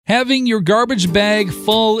having your garbage bag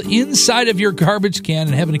full inside of your garbage can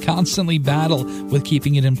and having to constantly battle with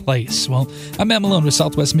keeping it in place. Well, I'm Matt Malone with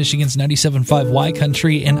Southwest Michigan's 97.5 Y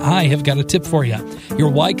Country, and I have got a tip for you. Your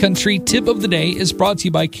Y Country tip of the day is brought to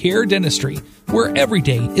you by Care Dentistry, where every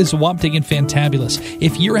day is whopping and fantabulous.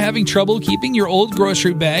 If you're having trouble keeping your old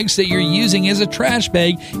grocery bags that you're using as a trash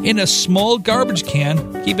bag in a small garbage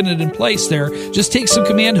can, keeping it in place there, just take some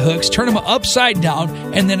command hooks, turn them upside down,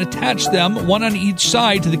 and then attach them one on each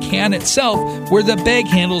side to the can itself where the bag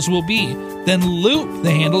handles will be. Then loop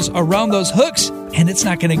the handles around those hooks, and it's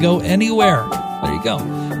not going to go anywhere. There you go.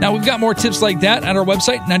 Now, we've got more tips like that at our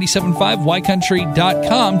website,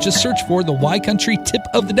 975ycountry.com. Just search for the Y Country Tip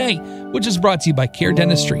of the Day, which is brought to you by Care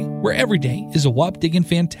Dentistry, where every day is a whopping and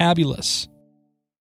fantabulous.